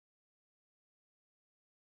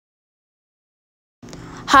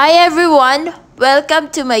Hi everyone, welcome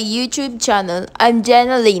to my YouTube channel. I'm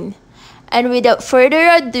Jenaline, and without further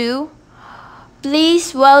ado,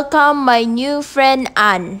 please welcome my new friend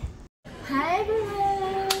Anne. Hi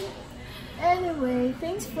everyone! Anyway,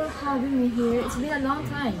 thanks for having me here. It's been a long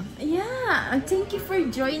time. Yeah, thank you for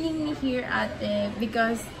joining me here, Ate.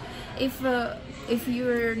 Because if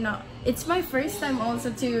you're not, it's my first time also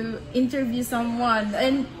to interview someone,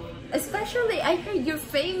 and especially I heard you're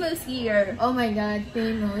famous here. Oh my god,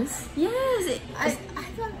 famous? Yes, I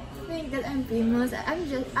don't think that I'm famous. A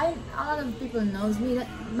lot of people knows me,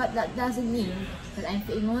 but that doesn't mean that I'm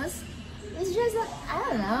famous. It's just that I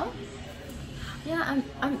don't know. yeah.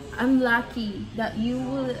 I'm lucky that you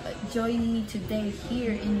will join me today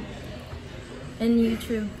here in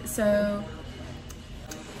YouTube. So,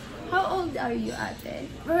 how old are you, Ate?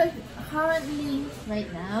 But currently, right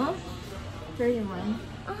now, 31.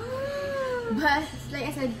 Ah. But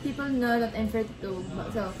like I said, people know that I'm 32.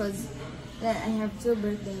 So, cause I have 2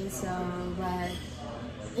 birthdays. So, but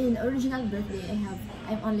in original birthday,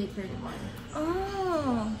 I'm only 31.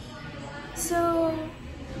 Oh, so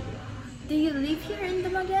do you live here in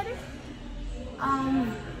Dumaguete?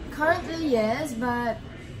 Currently yes, but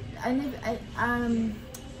I'm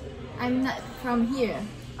not from here.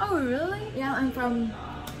 Oh, really? Yeah, I'm from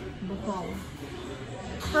Bohol.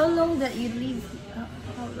 How long that you live?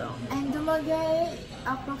 How long? And Dumaguete,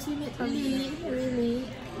 approximately, really,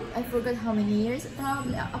 I forgot how many years.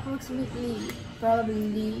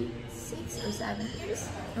 Probably 6 or 7 years.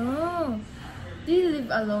 Oh, do you live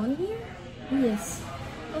alone here? Yes.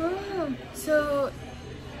 Oh, so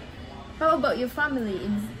how about your family?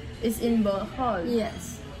 Is in Bohol?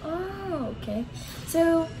 Yes. Oh, okay.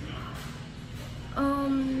 So,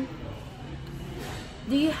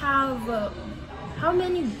 do you have how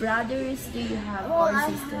many brothers do you have Well, or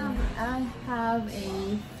sisters? I have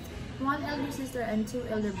one elder sister and 2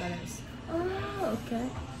 elder brothers. Oh, okay.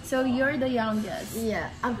 So you're the youngest.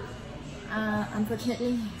 Yeah.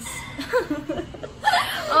 Unfortunately, yes.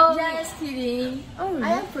 Oh, Just kidding. Oh, really?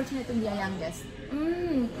 I am fortunate to be a youngest.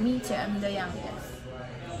 Me too. I'm the youngest.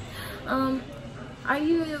 Are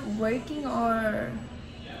you working or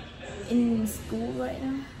in school right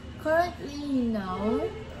now? Currently, no.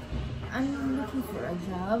 I'm looking for a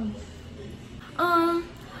job.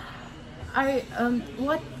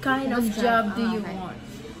 What kind of What job job? do you Okay. want?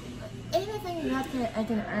 Anything that I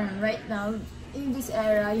can earn right now. In this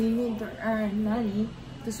era, you need to earn money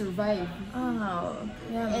to survive. Oh,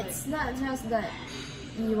 yeah. It's not just that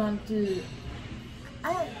you want to.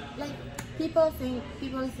 People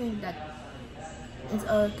think that it's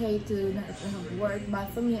okay to not have work,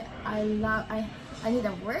 but for me, I need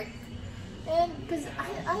a work, and because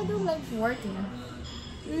I don't like working.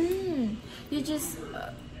 You just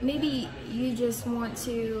maybe you just want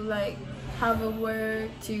to like have a work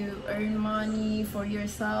to earn money for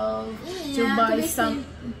yourself, to Yeah, buy be some.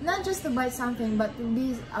 not just to buy something, but to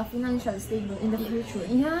be financially stable in the future.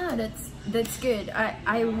 Yeah, that's good.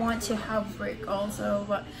 I want to have work also,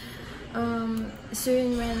 but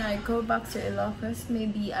soon when I go back to Ilocos,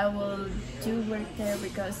 maybe I will do work there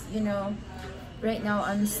because right now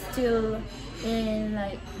I'm still in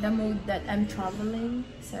like the mood that I'm traveling,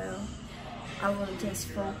 so I will just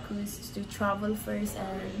focus to travel first.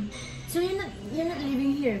 And So you're not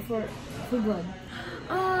living here for good.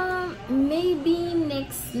 maybe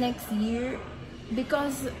next year,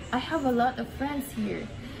 because I have a lot of friends here,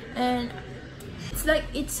 and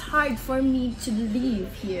it's hard for me to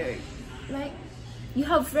live here. Like, you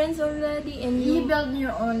have friends already and You build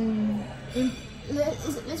your own.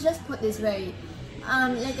 Let's just put this way,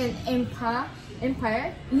 like an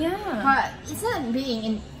empire. yeah. But it's not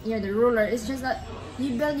being you're the ruler. It's just that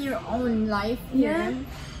you build your own life here. Yeah.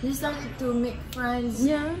 You started to make friends.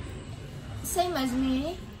 Yeah. Same as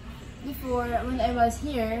me. Before, when I was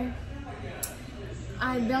here,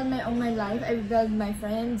 I built my own life. I built my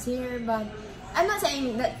friends here, but I'm not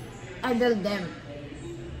saying that I built them.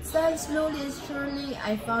 Slowly and surely,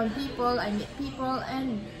 I found people, I met people,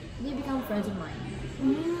 and they become friends of mine.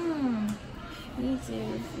 Me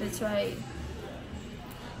too. That's why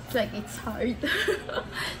it's hard.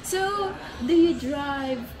 So, do you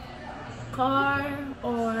drive car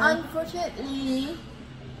or? Unfortunately,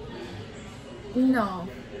 no.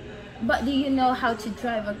 But do you know how to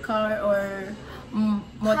drive a car or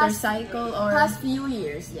motorcycle or? Past few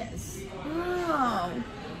years, yes. Wow.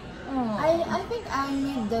 Oh. I think I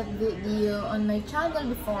made that video on my channel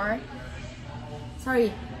before.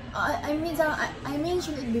 Sorry, I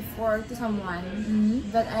mentioned it before to someone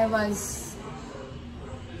that I was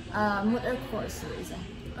motor course racer.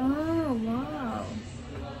 Oh, wow.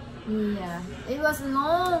 Yeah, it was a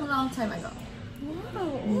long time ago.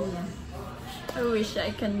 Wow. Yeah. I wish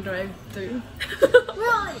I can drive too.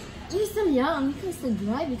 Well, you're still young. You can still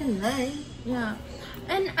drive. You can learn. Yeah.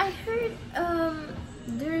 And I heard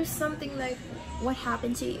there's something like what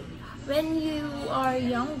happened to you when you are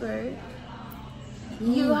younger.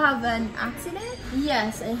 You have an accident?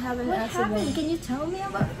 Yes, I have an What accident. happened? Can you tell me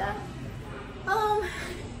about that?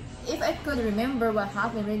 If I could remember what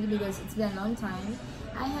happened, really, because it's been a long time,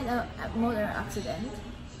 I had a motor accident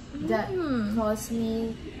that caused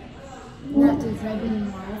me not to drive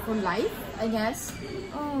anymore for life, I guess.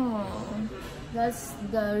 Oh. That's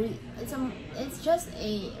it's just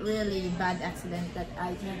a really bad accident that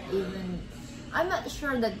I can't even. I'm not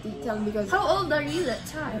sure the detail because How old are you that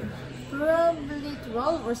time? probably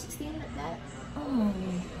 12 or 16 like that. Oh.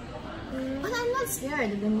 But I'm not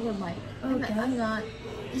scared of the motorbike. Okay. I'm not.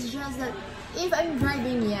 It's just that if I'm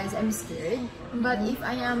driving, yes, I'm scared. But if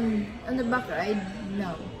I am on the back ride,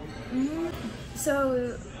 no.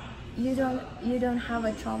 So you don't have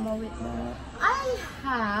a trauma with that?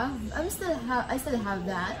 I still have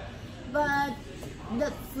that, but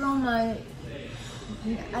that trauma,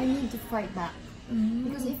 I need to fight back.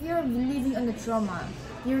 Because if you're living on the trauma,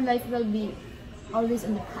 your life will be always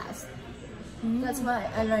in the past. That's what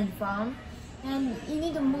I learned from, and you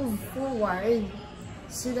need to move forward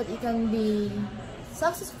so that you can be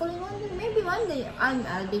successful in one day. Maybe one day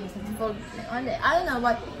I'll be successful one day. I don't know,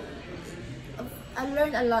 but I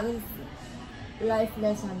learned a lot of life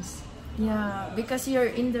lessons. Yeah, because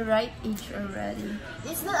you're in the right age already.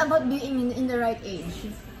 It's not about being in the right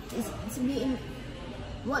age. It's being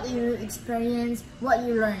what you experience, what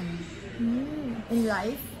you learn in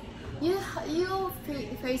life. You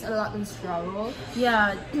face a lot of struggle.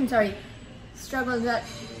 Yeah. Sorry, struggle that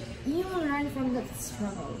you will learn from that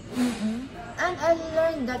struggle. And I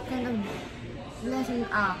learned that kind of lesson,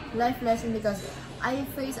 life lesson, because I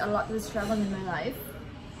face a lot of struggle in my life.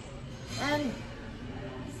 And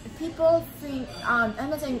people think I'm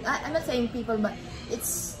not saying people, but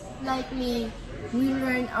it's likely we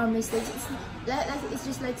learn our mistakes. It's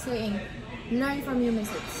just like saying learn from your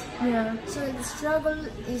mistakes. Yeah. So the struggle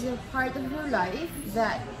is a part of your life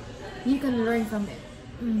that you can learn from it.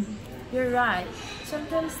 You're right.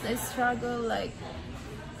 Sometimes they struggle like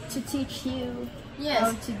to teach you Yes.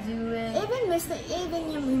 how to do it.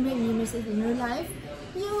 Even you make new mistakes in your life,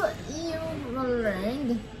 you will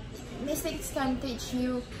learn. Mistakes can teach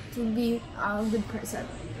you to be a good person.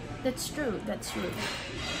 That's true. That's true.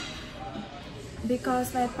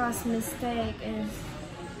 Because my past mistake is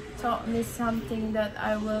taught me something that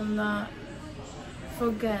I will not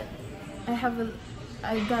forget. I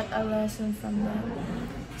got a lesson from that.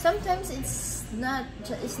 Sometimes it's not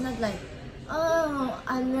like, oh,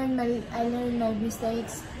 I learned my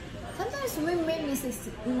mistakes. Sometimes we make mistakes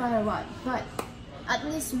no matter what, but at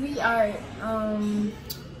least we are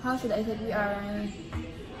how should I say, we are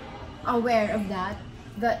aware of that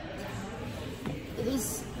it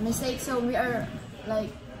is mistake, so we are like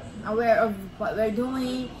aware of what we're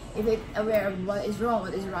doing, aware of what is wrong,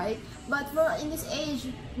 what is right. But in this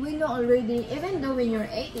age, we know already, even though when you're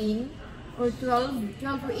 18 or 12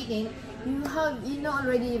 or 18, you know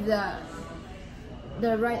already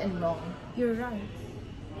the right and wrong. You're right.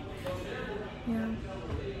 Yeah.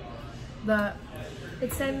 But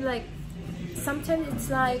it seems like sometimes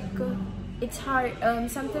it's hard.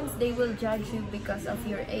 Sometimes they will judge you because of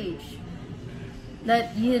your age.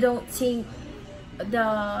 That you don't think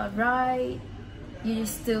the right, you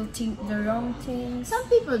still think the wrong things. Some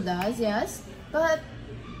people does, yes, but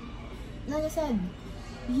like I said,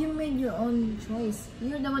 you made your own choice.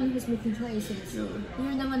 You're the one who's making choices. True.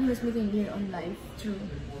 You're the one who's making your own life. True.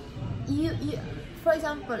 You for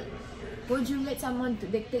example, would you let someone to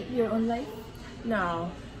dictate your own life?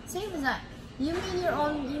 No. Same as that. You made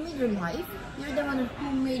your life. You're the one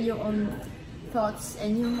who made your own thoughts,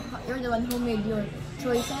 and you're the one who made your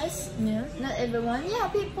choices. Yeah. Not everyone. Yeah,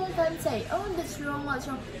 people can say, oh, that's wrong, what's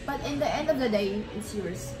wrong. But in the end of the day, it's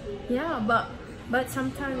yours. Yeah, but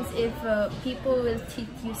sometimes if people will teach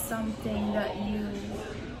you something that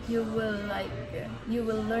you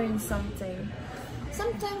will learn something.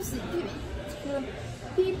 Sometimes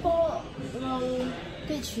people will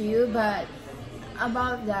teach you, but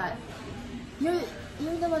about that, you're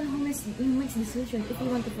the one who makes decision if you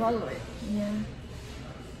want to follow it. Yeah.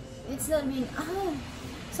 It's not being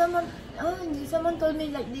someone told me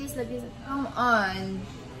like this. Come on,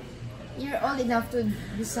 you're old enough to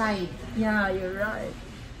decide. Yeah, you're right.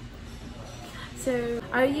 So,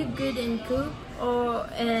 are you good in cook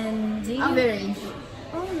and do you? Average.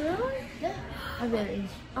 Oh really? Yeah, average.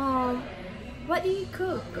 What do you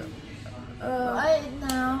cook? Right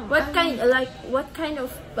now, What kind of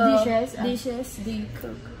dishes? do you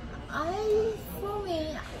cook? For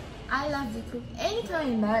me, I love to cook any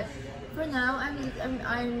kind, but for now,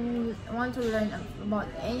 I want to learn about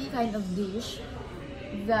any kind of dish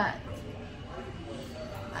that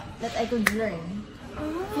I could learn.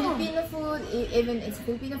 Filipino food, even it's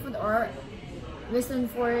Filipino food or Western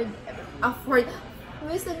food,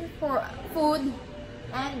 food,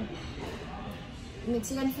 and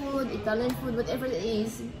Mexican food, Italian food, whatever it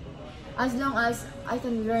is, as long as I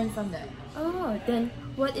can learn from that. Oh, then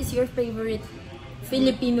what is your favorite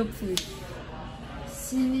Filipino food?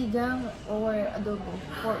 Sinigang or adobo.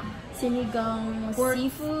 Pork. Sinigang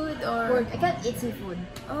seafood or pork. I can't eat seafood.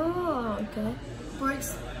 Oh, okay.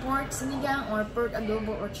 Pork sinigang or pork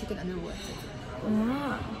adobo or chicken adobo.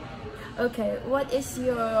 Wow. Okay, what is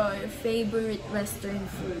your favorite Western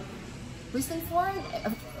food? Western food?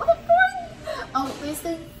 What food? Oh,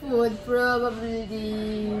 Western food, probably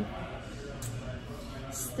the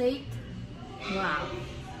steak. Wow.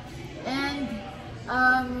 And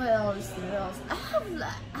what else?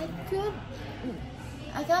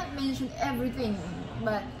 I can't mention everything,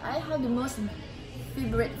 but I have the most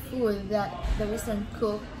favorite food that the Western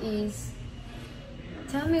cook is.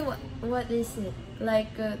 Tell me what is it?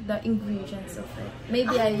 Like the ingredients of it.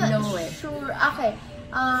 Maybe I'm I not know it. Sure. Okay.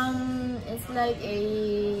 It's like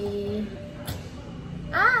a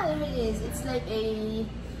there it is. It's like a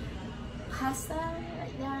pasta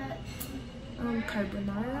like that.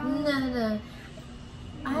 Carbonara. No.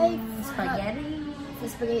 Spaghetti.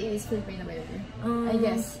 Spaghetti is Filipino, by the way. I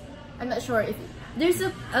guess. I'm not sure if there's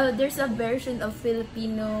a version of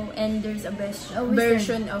Filipino and there's a Western.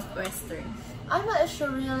 version of Western. I'm not sure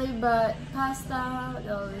really, but pasta,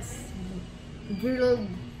 those grilled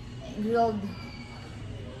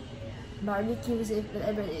barbecues, if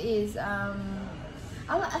whatever it is. I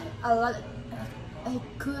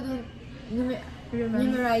couldn't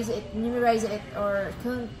memorize it or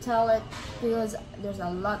couldn't tell it because there's a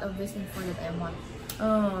lot of Western food that I want.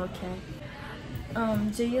 Oh, okay.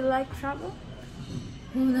 Do you like travel?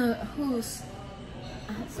 Who's?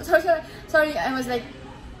 Sorry, I was like,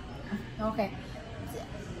 okay.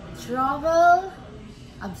 Travel?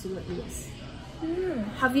 Absolutely yes.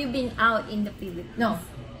 Have you been out in the Philippines? No.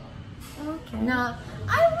 Okay. No,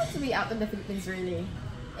 I want to be out in the Philippines really.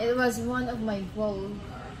 It was one of my goals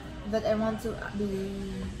that I want to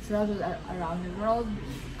travel around the world.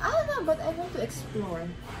 I don't know, but I want to explore.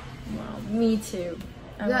 Wow, me too.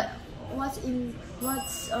 What's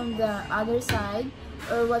on the other side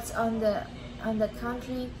or what's on that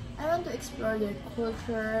country. I want to explore their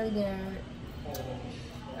culture, their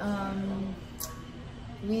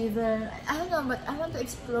river. I don't know, but I want to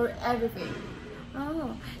explore everything.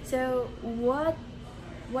 Oh, so what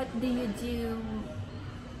do you do?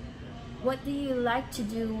 What do you like to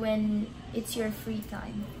do when it's your free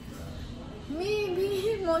time?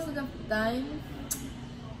 Maybe most of the time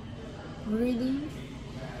reading.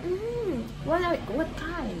 What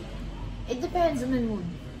kind? It depends on my mood.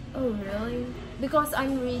 Oh really? Because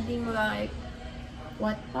I'm reading like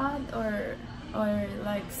Wattpad or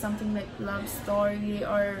like something like love story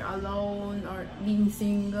or alone or being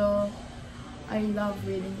single. I love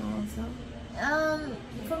reading also.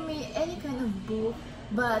 For me, any kind of book,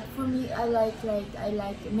 but for me, I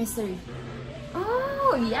like mystery.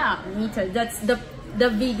 Oh yeah, me too. That's the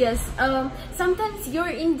biggest. Sometimes you're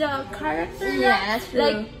in the character. Yeah, that's true.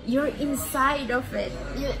 Like you're inside of it.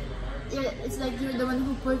 Yeah, it's like you're the one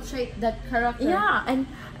who portrayed that character. Yeah, and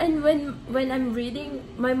when I'm reading,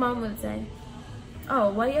 my mom will say,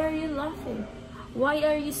 "Oh, why are you laughing? Why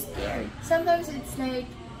are you scared?" Sometimes it's like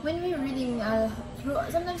when we're reading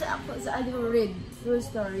sometimes I do read through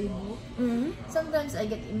storybook. Sometimes I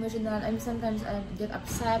get emotional and sometimes I get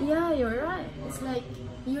upset. Yeah, you're right. It's like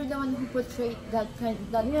you're the one who portrayed that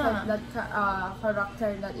character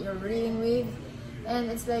that you're reading with,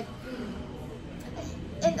 and it's like,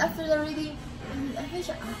 and after the reading, I wish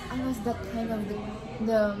I was that kind of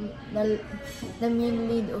the main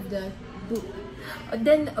lead of the book.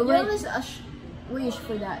 Then You when always wish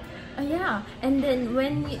for that. yeah, and then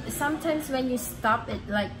sometimes when you stop it,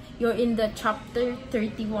 like you're in the chapter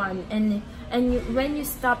 31, and when you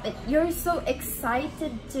stop it, you're so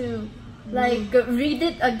excited to like read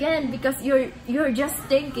it again because you're just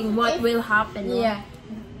thinking what will happen. Yeah.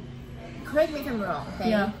 Correct me if I'm wrong. Okay.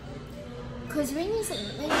 Yeah. Because when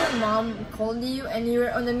your mom called you and you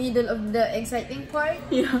were on the middle of the exciting part,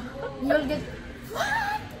 Yeah. you'll get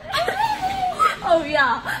Oh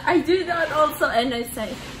yeah, I do that also, and I say,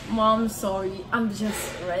 "Mom, sorry, I'm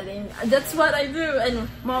just reading." That's what I do, and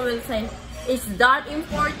Mom will say, "Is that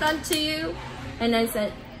important to you?" And I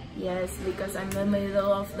said, Yes, because I'm in the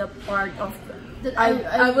middle of the part of That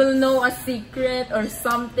I will know a secret or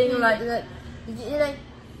something like that. Like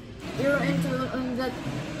you're into that,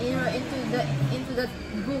 into that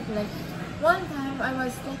book. Like one time I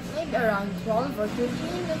was like maybe around 12 or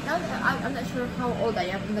 13. Like I'm not sure how old I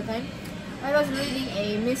am at the time. I was reading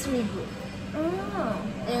a mystery book. Oh.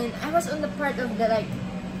 And I was on the part of the like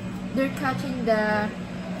they're catching the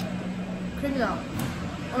criminal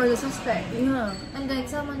or the suspect. Yeah. And then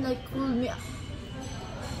someone like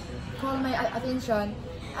called my attention.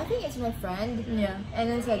 I think it's my friend. Yeah. And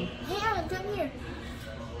then said, "Hey, Alan, come here."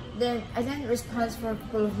 Then I didn't respond for a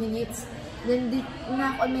couple of minutes. Then they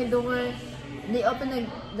knock on my door. They open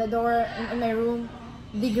the door in my room.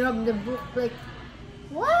 They grab the book like,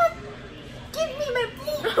 what? Give me my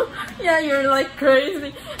book. Yeah, you're like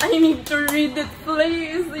crazy. I need to read it,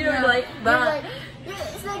 please. You're like that.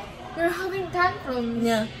 It's like you're having tantrums.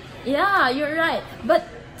 Yeah. Yeah, you're right. But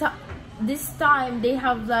this time they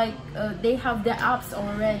have like they have the apps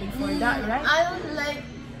already for that, right? I don't like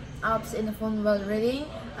apps in the phone while reading.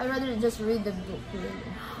 I rather just read the book.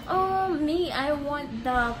 Oh, me, I want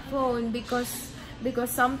the phone because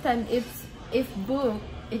sometimes if book,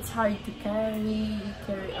 it's hard to carry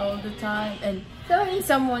all the time, and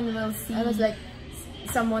someone will see. I was like,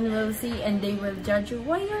 someone will see and they will judge you.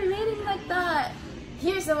 Why you're reading like that?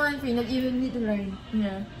 here's the one thing that you will need to learn.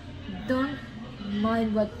 Yeah. Don't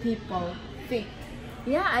mind what people think.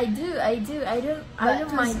 Yeah, I do. I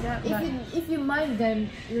don't mind that. If you mind them,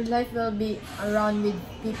 your life will be around with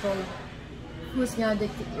people who's gonna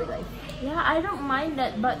dictate your life. Yeah, I don't mind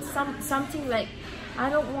that, but something like I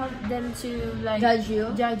don't want them to like Judge you?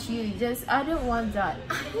 Judge you. Just I don't want that.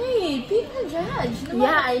 Hey, people judge.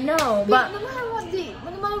 Yeah, I know, but no matter what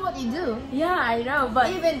they do. yeah, I know, but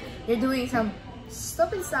Even you're doing some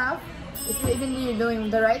stupid stuff, if even you're doing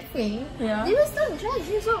the right thing, Yeah. they will still judge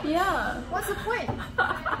you. So yeah. what's the point?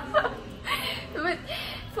 But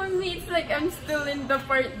for me, it's like I'm still in the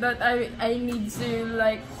part that I need to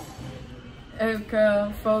like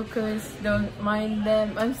okay, focus, don't mind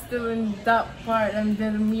them. I'm still in that part. I'm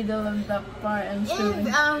in the middle of that part. I'm still in...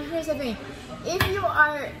 Here's the thing. If you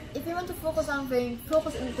want to focus on something,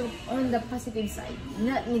 focus on the positive side,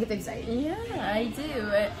 not negative side. Yeah, I do.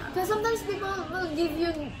 Because sometimes people will give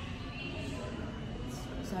you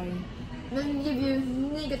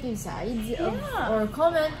negative sides or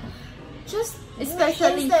comment. Just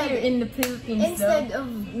Especially here in the Philippines, instead of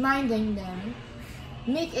minding them,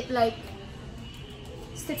 make it like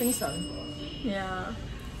stepping stone. Yeah,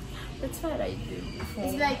 that's what I do before.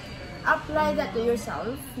 It's like apply that to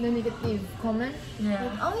yourself, the negative comment. Yeah.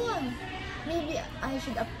 Like, oh yeah, maybe I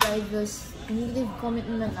should apply this negative comment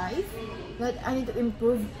in my life, but I need to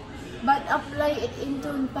improve. But apply it into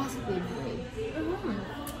a positive way.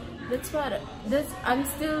 That's what. I'm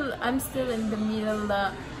still in the middle.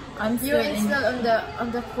 You're still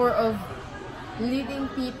on the core of leading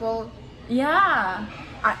people. Yeah.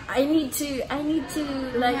 I need to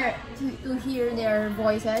like to hear their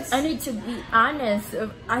voices. I need to be honest.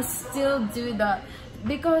 I still do that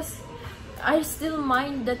because I still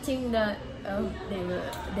mind the thing that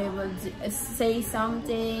they will say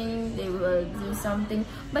something, they will do something,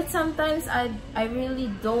 but sometimes I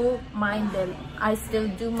really don't mind them. I still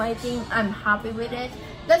do my thing. I'm happy with it.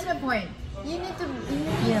 That's my point. You need to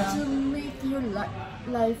make your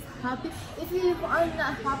life happy. If you are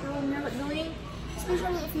not happy with what you're doing,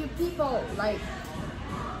 especially if you people like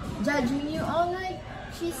judging you all night,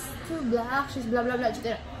 she's too black, she's blah blah blah,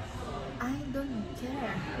 etc. I don't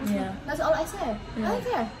care. Yeah. That's all I say. I don't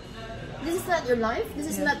care. This is not your life. This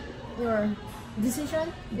is not your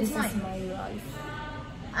decision. This It's mine. is my life.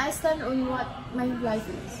 I stand on what my life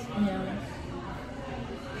is. Yeah.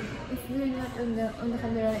 If we're not on the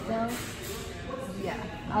camera right now, yeah,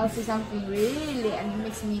 I'll say something really and it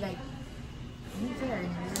makes me like, I don't care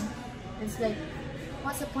anymore. It's like,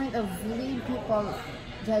 what's the point of letting people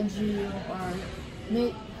judge you or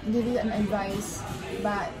give you an advice,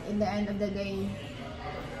 but in the end of the day,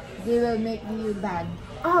 they will make you bad.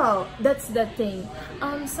 Oh, that's the thing.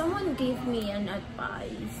 Someone gave me an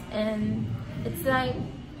advice, and it's like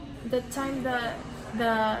the time that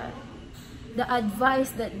the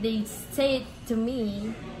advice that they say to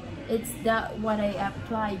me, it's that what I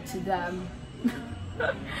applied to them.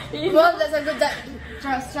 Well, that's a good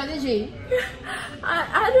strategy.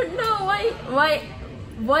 I don't know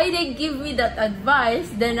why they give me that advice.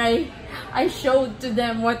 Then I showed to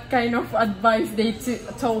them what kind of advice they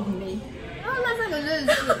told me. Oh, that's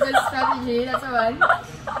a good strategy. That's a one.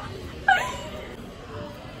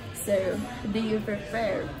 So, do you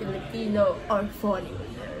prefer Filipino or foreigner?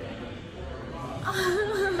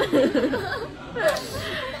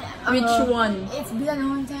 Which one? It's been a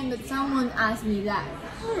long time that someone asked me that.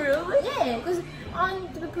 Really? Yeah, because on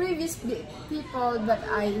the previous people that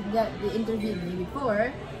they interviewed me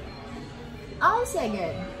before, I'll say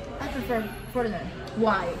again, I prefer foreigner.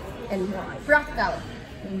 Why? And why? Practical.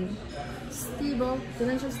 Stable,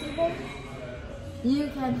 financial stable.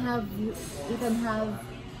 You can have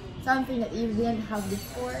something that you didn't have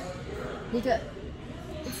before. Because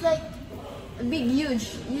it's like a big,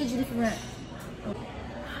 huge difference.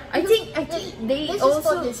 I think they let's just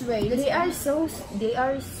also put this way. they are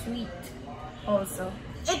sweet also.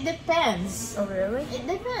 It depends. Oh really? It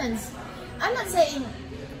depends. I'm not saying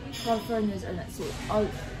all foreigners are not sweet.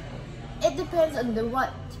 It depends on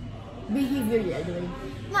what behavior you are doing.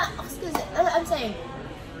 Not because I'm saying,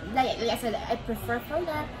 like I said, I prefer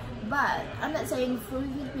foreigner, but I'm not saying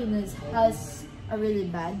Filipinos has a really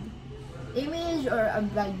bad image or a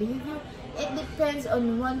bad behavior. It depends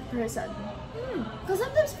on one person. Because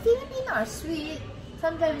sometimes Filipinos are sweet,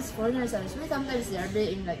 sometimes foreigners are sweet, sometimes they are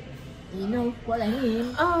being like, you know what I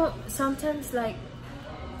mean? Sometimes like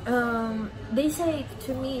they say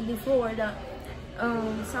to me before that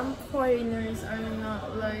some foreigners are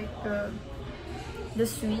not like the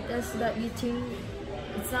sweetest that you think.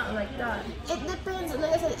 It's not like that. It depends,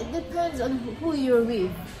 like I said, it depends on who you're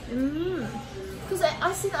with. Because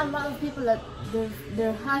I've seen a lot of people that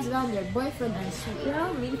their husband, their boyfriend are sweet.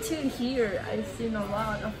 Yeah, me too. Here, I've seen a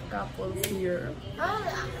lot of couples here.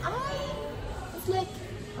 It's like,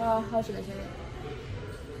 how should I say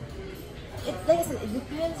it? Like I said, it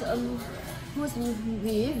depends on who's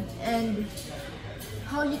with and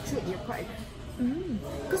how you treat your partner.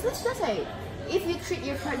 Because let's just say, if you treat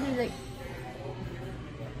your partner like,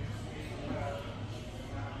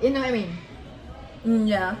 you know what I mean?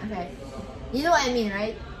 Yeah. Okay. You know what I mean,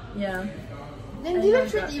 right? Yeah. Then they will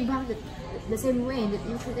treat you back the same way that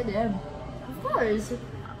you treated them. Of course.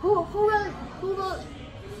 Who will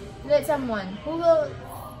let someone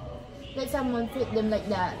treat them like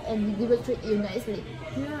that and they will treat you nicely?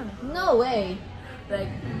 Yeah. No way. Like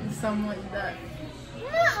someone that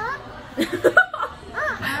Uh-uh.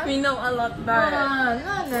 we know a lot better.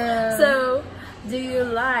 No. So, do you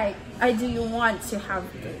want to have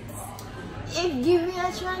kids? If give me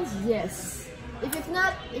a chance, yes. If it's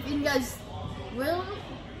not, if it does, well,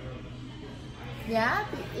 yeah.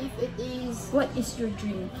 If it is, What is your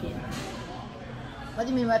dream kid? what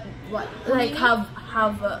do you mean? What? Like have how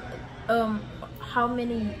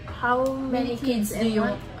many kids do and you?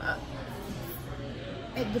 what?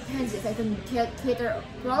 It depends. If I can cater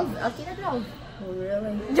 12, I'll cater 12. Oh,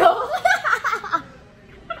 really? No.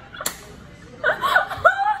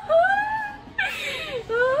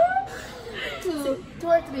 Two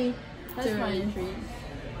or three. That's Two fine. and three.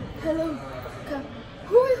 Hello.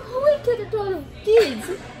 Who will cater 12 kids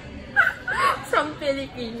From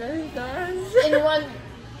Filipinos, guys. in one?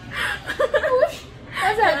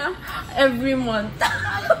 What's that? Every month.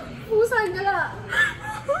 Pusang gala.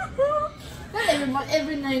 Not every month,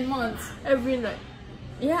 every 9 months. Every night.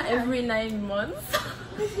 Yeah, every 9 months.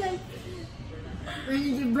 It's like when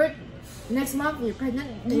you give birth next month, you're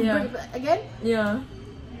pregnant. Give Yeah. birth again. Yeah.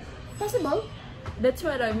 Possible. That's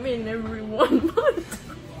what I mean, every 1 month.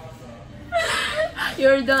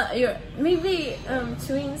 You're maybe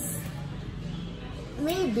twins.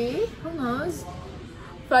 Maybe. Who knows?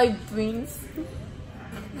 5 twins.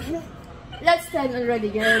 Let's plan already,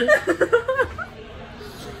 girl.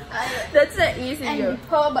 That's an easy And girl.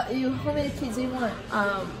 how about you? How many kids do you want?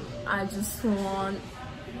 I just want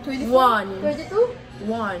 24? one. 22?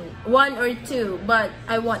 One or two, but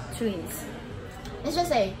I want twins. Let's just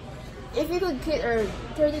say, if you could cater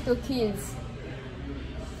 32 kids,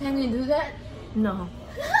 can you do that? No.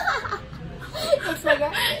 It's like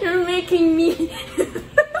a, You're making me.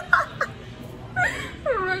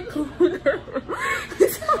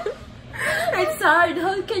 It's hard.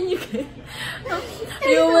 How can you get?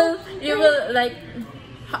 You will like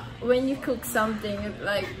when you cook something. It's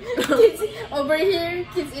like kids over here,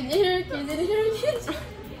 kids in here, kids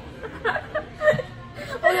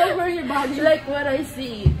all over your body. like what I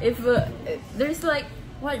see. If there's like,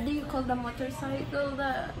 what do you call the motorcycle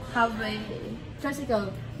that have a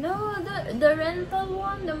Tricycle. no the rental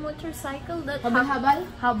one, the motorcycle that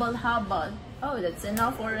Habal-habal? habal. Oh, that's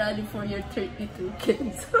enough already for your 32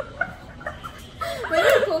 kids. When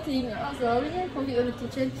you're cooking, also, when you're cooking on the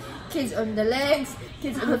kitchen, kids on the legs,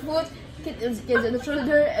 kids on the foot, kids on the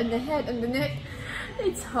shoulder, and the head, and the neck.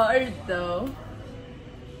 It's hard though.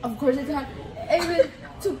 Of course it's hard. Even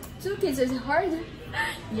two kids is hard.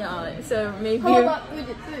 Yeah, so maybe How about with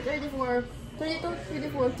 34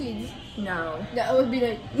 kids? no. That would be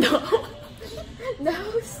like No. the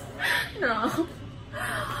house. No.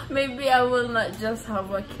 Maybe I will not just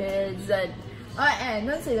have a kids and And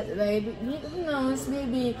don't say that, baby. Who knows?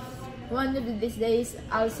 Maybe one of these days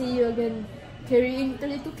I'll see you again carrying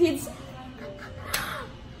 32 kids.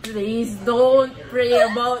 please don't pray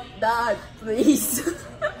about that, please.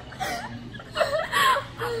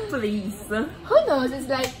 Please. Who knows? It's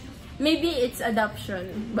like Maybe it's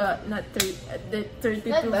adoption, but not the 32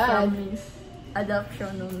 Not bad. families.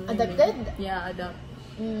 Adoption only. Adopted? Yeah, adopt.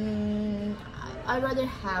 I'd rather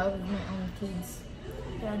have my own kids.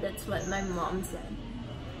 Yeah, that's what my mom said.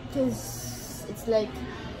 Because it's like,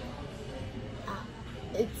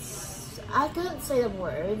 I can't say the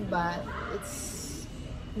word, but it's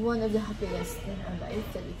one of the happiest thing in life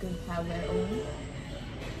that you can have your own.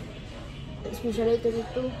 Especially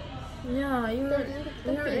 32. Yeah, you're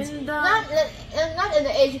kids. in the Not in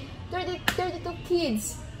the age, 32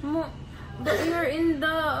 kids. but you're in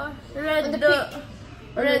the red On the peak.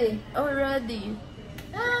 already.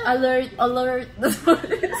 Ah, Alert.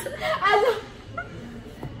 ano?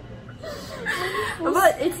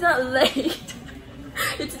 But it's not late.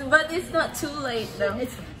 But it's not too late though.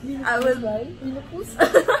 I will. Menopause?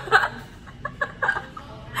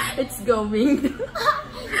 It's going.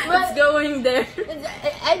 But It's going there.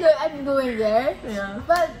 I know I'm going there. Yeah.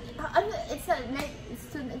 But it's not late.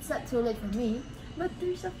 It's not too late for me. But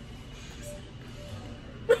there's a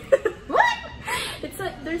What? it's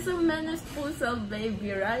like there's a menopausal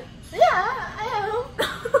baby, right? Yeah, I am.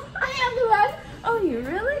 I am the one. Oh, you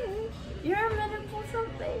really? You're a menopausal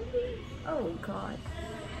baby? Oh God.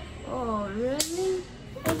 Oh really?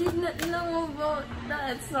 I did not know about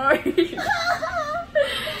that. Sorry.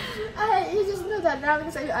 You just know that now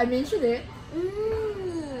because I mentioned it.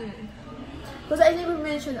 Because I never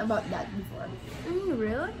mentioned about that before.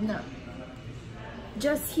 Really? No.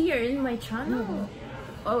 Just here in my channel? No.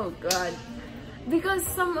 Oh God. Because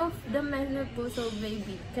some of the menopausal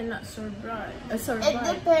baby cannot survive.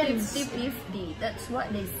 It depends. 50-50. That's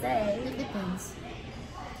what they say. It depends.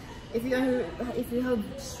 If you have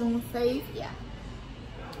strong faith, yeah.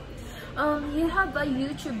 You have a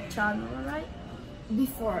YouTube channel, right?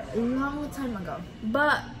 Before, a long time ago.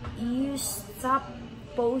 But you stopped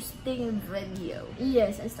posting video.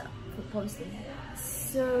 Yes, I stopped posting.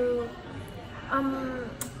 So,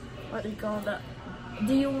 what do you call that?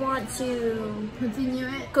 Do you want to Continue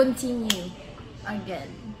it. continue again?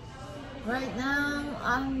 Right now,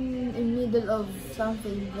 I'm in middle of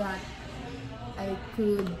something that I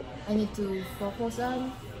need to focus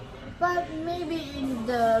on. But maybe in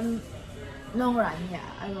the long run, yeah,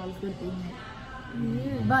 I will continue.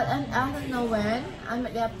 But I don't know when. I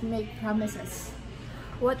might have to make promises.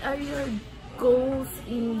 What are your goals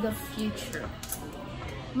in the future?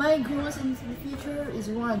 My goals in the future is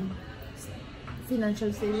one,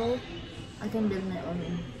 financial stable. I can build my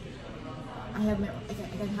own. I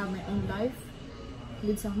can have my own life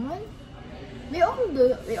with someone. We all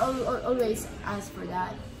do. We all always ask for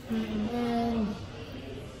that, and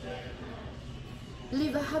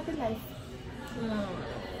live a happy life.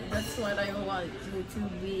 That's what I want you to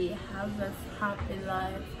be. Have a happy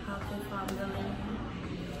life, happy family,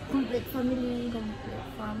 Complete family. complete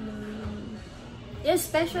family.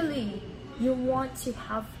 Especially, you want to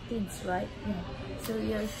have kids, right? Yeah. So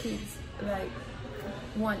your kids like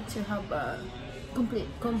want to have a complete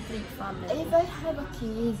family. If I have a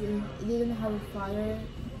kid and didn't have a father,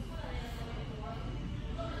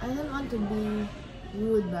 I don't want to be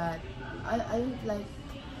rude, but I don't like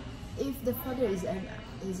if the father is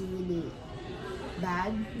really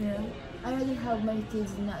bad. Yeah. I rather have my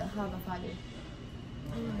kids not have a father.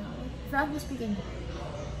 Frankly speaking,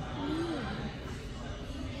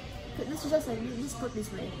 let's just put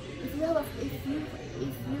this way: if you have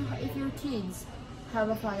if your kids have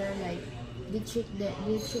a father like he treated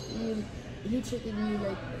you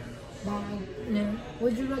like bad, No.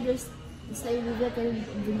 would you rather stay with that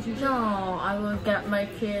relationship? No, I will get my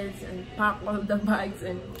kids and pack all the bags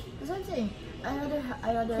and That's what I'm saying.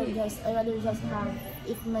 I rather just have,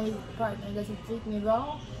 if my partner doesn't treat me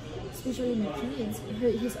wrong, especially my kids,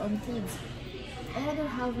 his own kids. I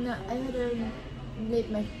rather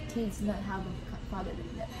let my kids not have a father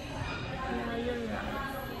like that. yeah, you're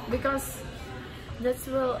right. Because that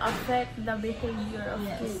will affect the behavior of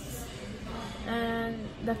Yes. kids. And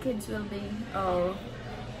the kids will be, oh,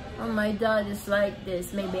 my dad is like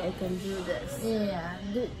this, maybe I can do this. Yeah,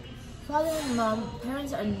 the father and mom,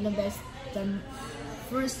 parents are the best, the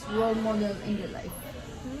first role model in your life.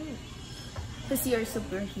 Because you're a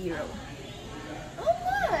superhero. Oh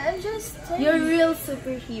no, I'm just saying. You're a real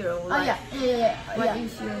superhero. Oh Like, yeah. what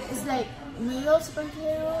is your It's like my real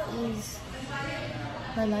superhero is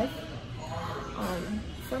my life.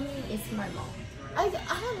 for me, it's my mom. I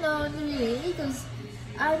don't know really because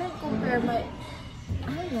I don't compare my.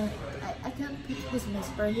 I don't know. I can't pick who's my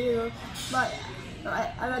superhero, but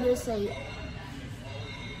I rather say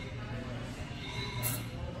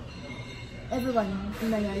everyone in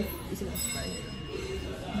my life is my superhero.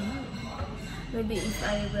 Maybe if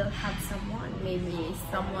I will have someone, maybe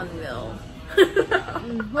someone will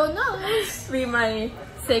Who knows? be my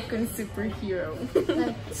second superhero.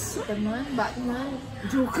 Like Superman, Batman,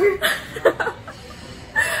 Joker.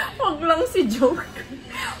 Wag lang si Joker.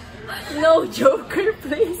 No Joker,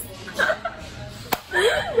 please.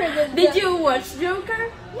 Did you watch Joker?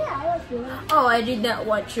 Yeah, I was good. Oh, I did not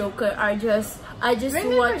watch Joker. I just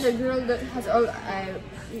Remember watched. the girl that has all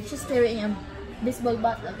she's carrying a baseball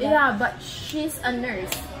bat like that? Yeah, but she's a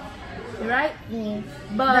nurse, right? Yeah.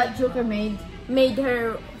 But That Joker made.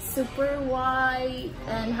 her super white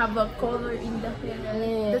and have a color in the hair.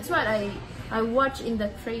 Yeah. That's what I watched in the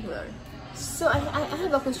trailer. So I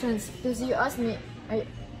have a question because you asked me.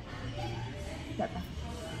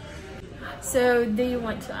 So do you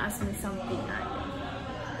want to ask me something?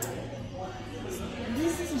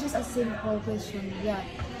 This is just a simple question that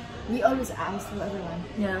we always ask to everyone.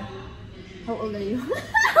 Yeah. How old are you?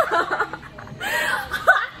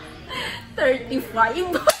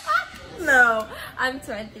 35. No, I'm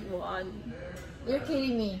 21. You're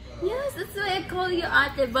kidding me. Yes, that's why I call you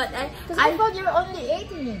ate, but Because I thought you were only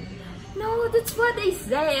 18. no, that's what they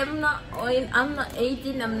say. I'm not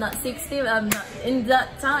 18, I'm not 16, I'm not in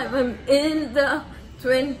that time. I'm in the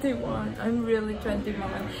 21. I'm really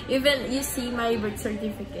 21. Even you see my birth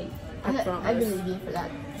certificate. I promise. I believe you for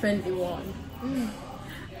that. 21. Mm.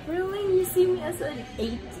 Really? You see me as an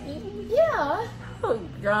 18? Yeah. Oh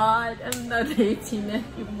God, I'm not 18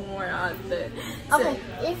 anymore, ate. Okay,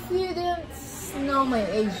 if you didn't know my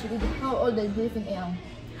age, how old do you think I am?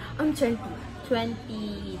 I'm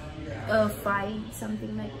 25,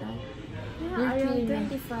 something like that. Yeah, You're around kidding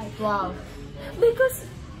me. 25. Wow. Because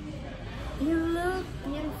you look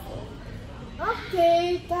beautiful.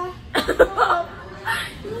 Okay,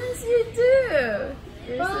 Yes, you do.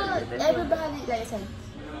 You're so but beautiful. everybody, like I said,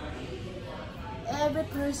 every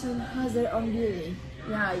person has their own beauty.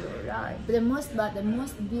 Yeah, you're right. But the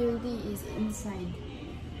most beauty is inside.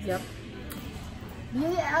 Yep.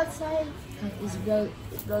 Beauty outside it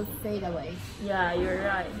will fade away. Yeah, you're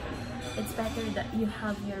right. It's better that you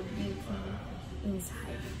have your beauty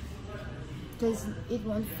inside. Because it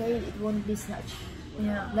won't fade, it won't be snatched.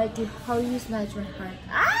 Yeah. Like how you snatch your heart.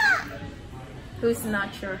 Who's not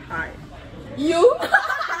your heart? You?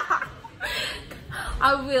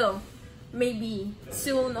 I will. Maybe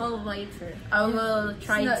soon or later. I will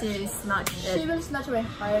try Snatch. to snatch She it. will snatch my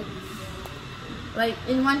heart Like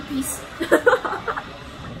in one piece.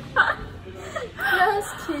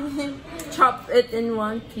 Just kidding. chop it in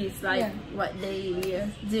one piece, like Yeah. what they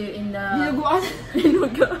do in the Dinuguan?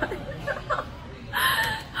 dinuguan.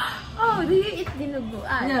 Oh, do you eat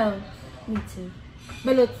dinuguan? No. Me too.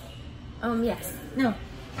 Balut? Yes. No.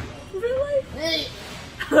 Really?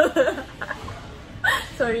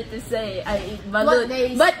 Sorry to say, I eat balut. What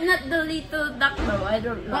days? But not the little duck though. I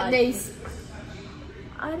don't like. What days?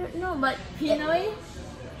 I don't know, but Pinoy?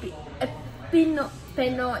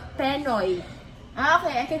 Penoy.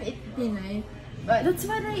 Okay, I can eat Pinoy. But That's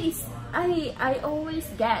what I always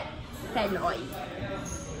get Penoy.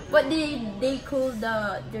 What they call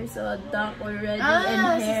there's a duck already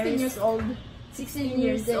and 16 years old. 16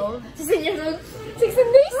 years old. 16 years old?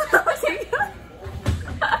 16 days?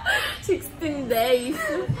 16 days.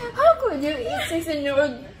 How could you eat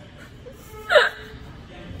 16-year-old?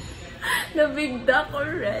 The big duck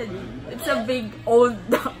already. It's a big old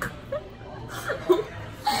duck.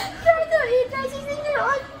 Try to eat a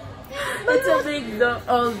 16-year-old? It's a big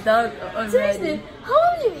old duck already. Seriously, how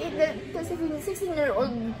will you eat the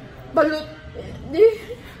 16-year-old balut?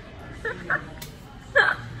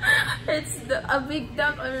 It's a big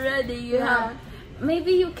duck already. You Yeah. have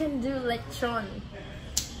maybe you can do lechon.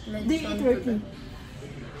 Do you eat turkey?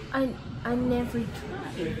 I never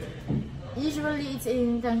tried. Usually it's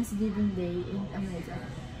in Thanksgiving Day in America.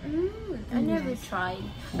 I never tried.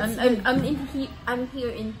 I'm here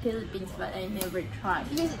in Philippines, but I never tried.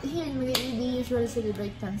 Because here in Manila, they usually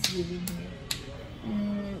celebrate Thanksgiving here.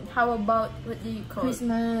 How about what do you call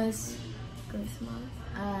Christmas, Christmas?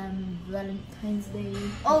 Valentine's Day.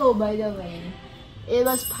 Oh, by the way, it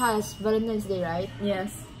was past Valentine's Day, right?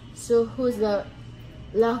 Yes. So who's the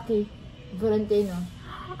lucky Valentino?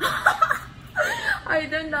 I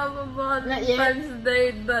don't know about Not yet. Valentine's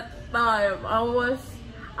Day that time. I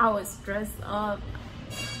was dressed up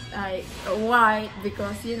like white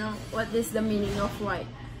because you know what is the meaning of white?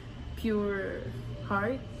 Pure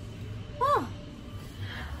heart. Oh,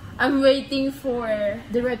 I'm waiting for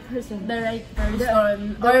The right person. the right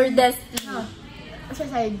person The- or destiny. No, I should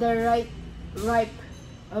say the right ripe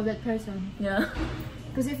of that person. Yeah.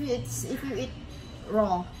 Because if you eat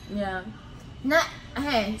raw, Yeah. not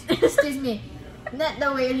hey, excuse me, not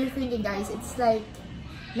the way you're thinking, guys. It's like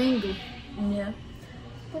mango. Yeah.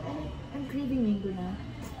 But I'm craving mango now.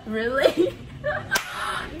 Really?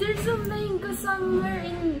 There's a mango somewhere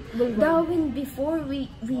in Darwin before we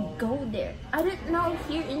go there. I don't know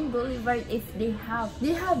here in Boulevard if they have.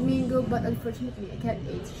 They have mango, but unfortunately, I can't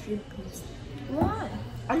eat shrimp paste. What?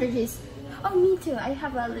 Allergies, Oh, me too. I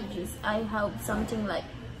have allergies. I have something like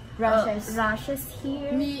rashes. rashes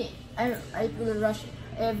here. Me, I will rush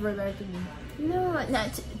everywhere to me. No,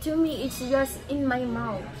 not to me. It's just in my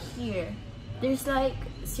mouth here. There's like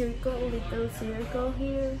little circle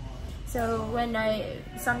here. So when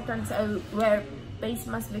sometimes I wear face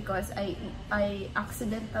mask because I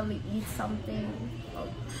accidentally eat something.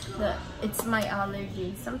 It's my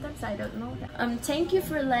allergy. Sometimes I don't know that. Thank you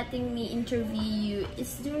for letting me interview you.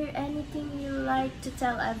 Is there anything you like to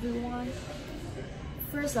tell everyone?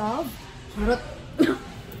 First off, charot.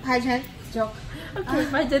 Pageant joke. Okay,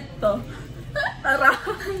 budget to. Tara.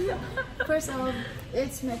 First off,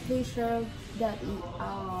 it's my pleasure that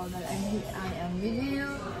I am with you,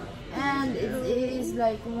 and it is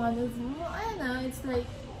like one of I don't know. It's like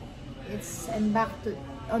I'm back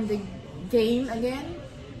on the game again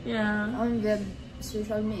Yeah. on the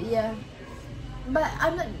social media, but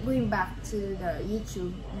I'm not going back to the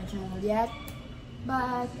YouTube channel yet.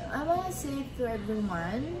 But I wanna say to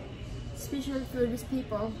everyone, especially for these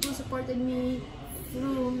people who supported me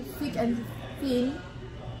through thick and thin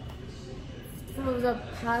for the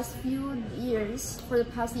past years,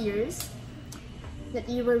 that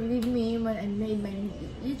you were with me when I made my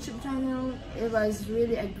YouTube channel. It was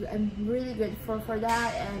really I'm really grateful for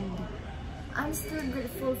that, and I'm still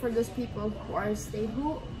grateful for those people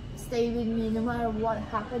who stay with me no matter what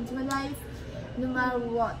happened to my life, no matter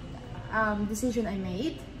what decision I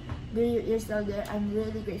made. You're still there. I'm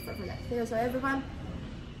really grateful for that. So everyone,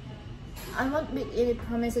 I won't make any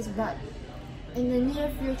promises, but in the near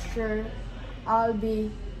future, I'll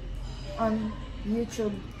be on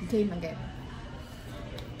YouTube game again.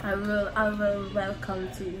 I will welcome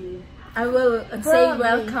to you. I will say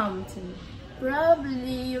welcome to you.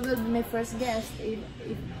 Probably you will be my first guest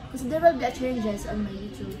because there will be changes on my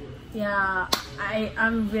YouTube. Yeah,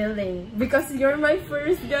 I'm willing because you're my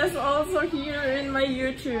first guest also here in my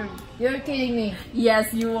YouTube. You're kidding me.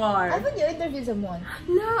 Yes, you are. Haven't you interviewed someone?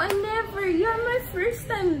 No, I never. You're my first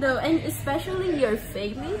time though, and especially you're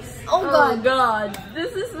famous. Oh God. God,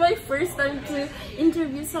 this is my first time to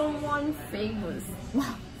interview someone famous.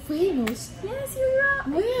 Wow, famous? Yes, you're right.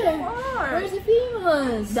 Where? You are. Where's the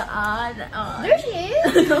famous? There she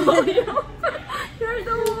is. No, you're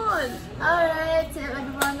the one. Alright, so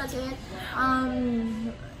everyone, that's it.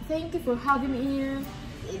 Thank you for having me here.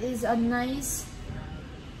 It is a nice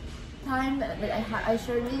time that I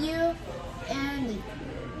shared with you, and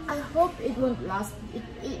I hope it won't last.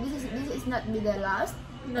 This is not be the last.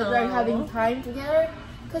 No. That we're having time together,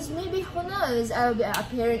 because maybe who knows, I'll be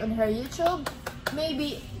appearing on her YouTube.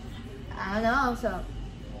 Maybe I don't know. So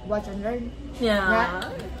watch and learn.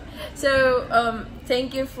 Yeah. So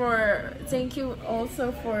thank you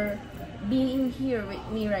also for being here with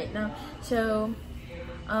me right now. So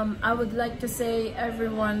I would like to say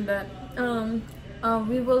everyone that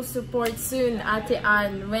we will support soon Ate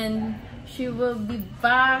Ann when she will be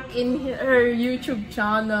back in her YouTube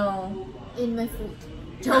channel. In my foot.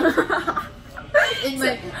 in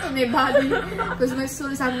my body, because my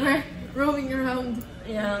soul is somewhere roaming around.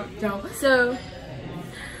 Yeah. Joke. So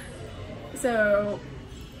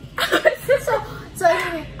So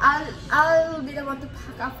anyway, I'll be the one to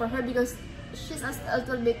pack up for her because she's a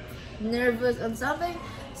little bit nervous on something.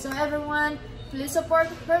 So everyone, please support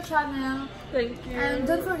her channel. Thank you. And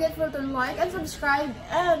don't forget to like and subscribe,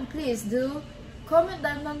 and please do comment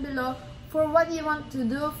down below for what you want to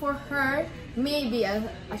do for her. Maybe a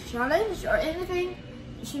challenge or anything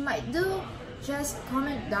she might do. Just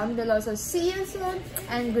comment down below. So see you soon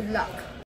and good luck.